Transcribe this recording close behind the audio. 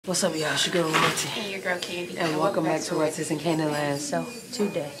What's up, y'all? It's your girl Royalty. And your girl Candy. And welcome back to Royalties in Candyland. So,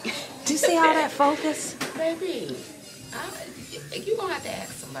 today. Do you see all that focus? Baby, you gonna have to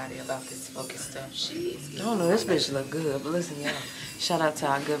ask somebody about this focus stuff. She's. I don't know, this bitch look good, but listen, y'all. Shout out to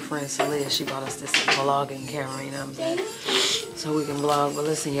our good friend Celia. She bought us this vlogging camera, you know what I'm saying? So we can vlog. But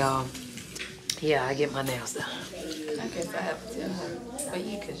listen, y'all. Yeah, I get my nails done. I guess I have to tell her. But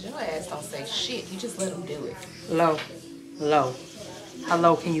you, because your ass don't say shit. You just let them do it. Low. Low. How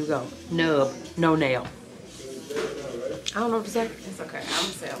low can you go? Nub. No nail. I don't know what to say. It's okay. I'm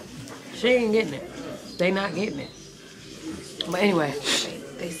selling. She ain't getting it. They not getting it. But anyway.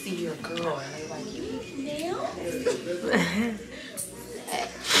 They see you're a girl and they like, you eat nails?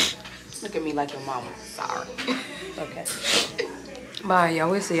 Look at me like your mama. Sorry. Okay. Bye,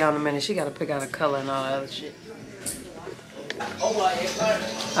 y'all. We'll see y'all in a minute. She got to pick out a color and all that other shit.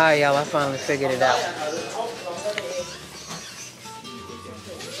 Alright, y'all. I finally figured it out.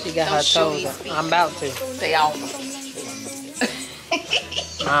 She got her toes up. I'm about to. They all.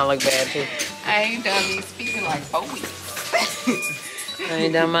 I look bad too. I ain't done these feet in like 4 weeks. I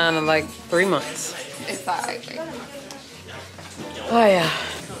ain't done mine in like 3 months. It's alright, baby. Oh yeah.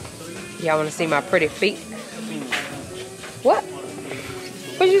 Y'all want to see my pretty feet? What?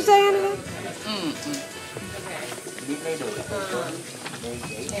 What'd you say, Annabelle?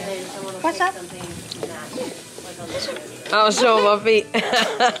 What's up? I was showing my feet.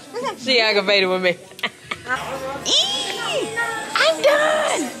 She aggravated with me. I'm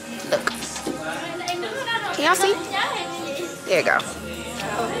done. Look. Can y'all see? There you go.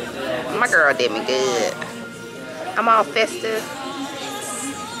 My girl did me good. I'm all festive.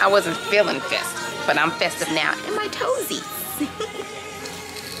 I wasn't feeling festive, but I'm festive now. And my toesies.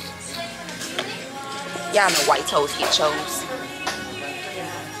 Y'all know white toes get chose.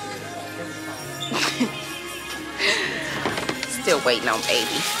 Still waiting on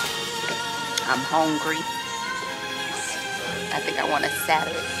baby. I'm hungry. I think I want a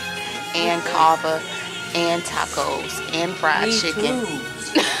salad and kava and tacos and fried chicken.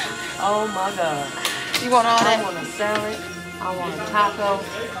 Oh my God. You want all that? I want a salad. I want a taco.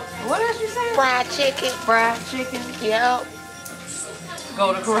 What else you saying? Fried chicken. Fried chicken. Yep.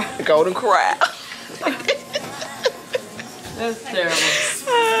 Golden Corral. Golden Corral. That's terrible.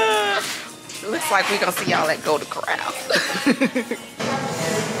 Looks like we're gonna see y'all at Golden Corral.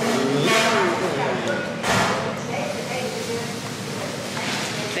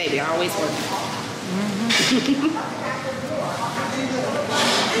 Baby, always working.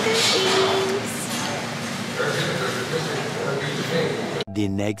 The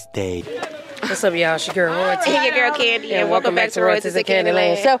next day. What's up, y'all? It's your girl Royalty. Hey, your girl Candy, and welcome back to Royalties in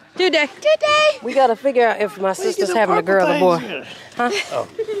Candyland. So, today we gotta figure out if my sister's having a girl or boy. Huh? Oh.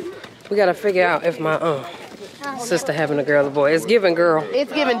 We gotta figure out if my sister having a girl or boy. It's giving girl.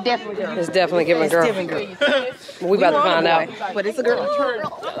 It's giving definitely girl. It's definitely giving girl. It's giving girl. We about to find out. But it's a girl.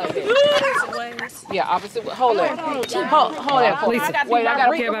 Yeah, opposite way. Hold that. Hold that. Lisa. Wait, I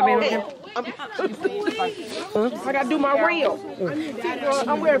gotta care about being okay. I gotta do my reel.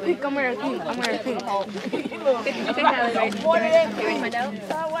 I'm wearing pink. I'm wearing pink. I'm wearing pink.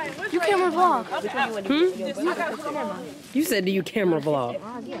 You camera vlog. You said, do you camera vlog?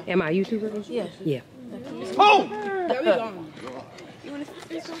 Am I a YouTuber? Yeah. Yeah. Oh! There we go.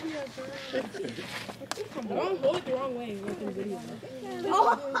 Don't hold it the wrong way.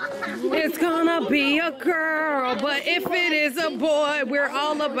 It's gonna be a girl, but if it is a boy, we're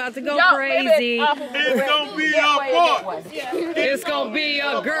all about to go crazy. It's gonna be a boy. It's gonna be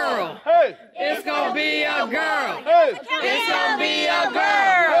a girl. Hey. It's gonna be a girl. Hey. It's gonna be a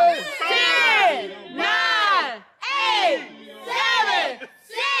girl. 10, 9, 8, 7,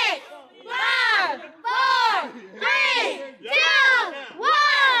 6, 5, 4, 3, 2, 1.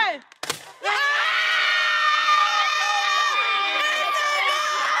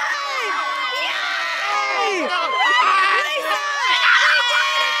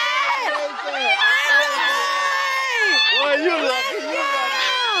 Boy, you lucky.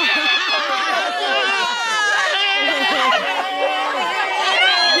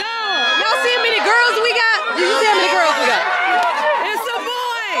 Y'all see how many girls we got? Did you see how many girls we got? It's a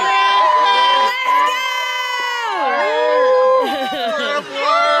boy. Let's go.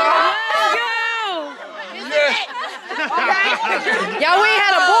 Y'all, we ain't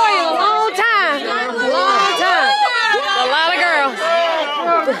had a boy in a long time. Long time. A lot of girls. I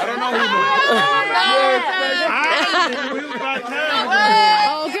don't know who.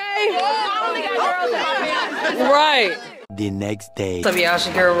 Okay. Right. The next day. What's up, y'all? It's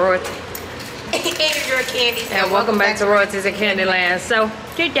your girl Royalty. And your girl Candy. And welcome back to Royalties in Candyland. So,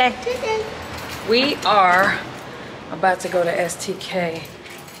 today we are about to go to STK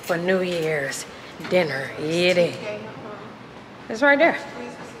for New Year's dinner. Yeah, it is. It's right there.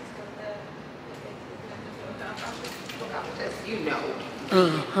 You know.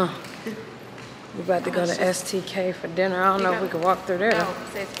 We're about to go to STK for dinner. I don't know if we can walk through there. No,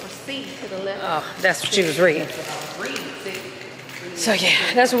 it says proceed to the left. Oh, that's what she was reading. So yeah,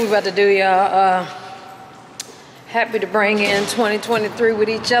 that's what we're about to do, y'all. Happy to bring in 2023 with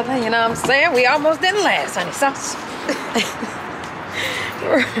each other, you know what I'm saying? We almost didn't last, honey sauce.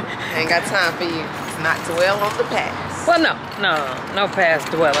 Ain't got time for you. It's not dwell on the past. Well, no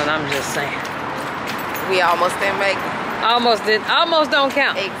past dwelling, I'm just saying. We almost didn't make it. Almost don't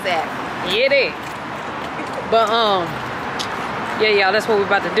count. Exactly. Yeah, it is. But, yeah, y'all, that's what we're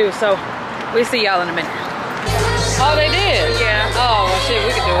about to do. So, we'll see y'all in a minute. Oh, they did? Yeah. Oh, well, shit,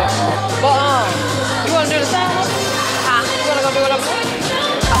 we could do it. But, you want to do the sound? Huh? You want to go do it up there?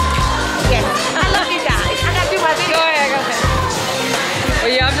 Yes. I love you guys. I got to do my video. Go ahead. Well,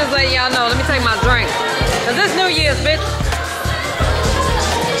 yeah, I'm just letting y'all know. Let me take my drink. Because this New Year's, bitch.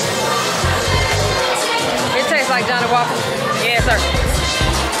 It tastes like Johnny Walker. Yes, sir.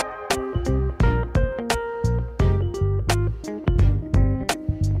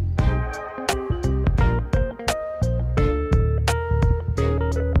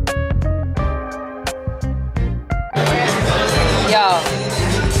 Y'all,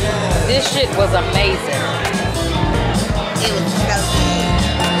 this shit was amazing. It was so good.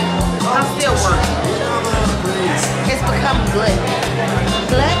 I'm still working. It's become glut.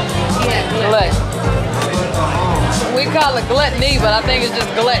 Glut? Yeah, Glut. We call it gluttony, but I think it's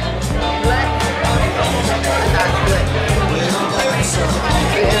just glut. Glut? Not glut.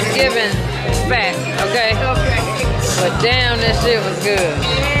 It's given fat, okay? Okay. But damn, this shit was good.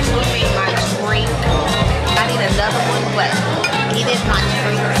 And we made my drink. I need another one, but he did my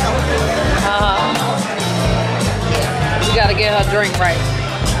drink so good. You gotta get her drink right.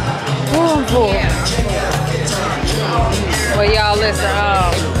 Oh, I'm full. Well, y'all listen,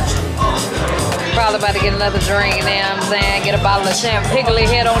 probably about to get another drink, you know what I'm saying? Get a bottle of champagne, piggly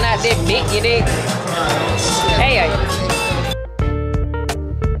head on out that big, you dig? Hey.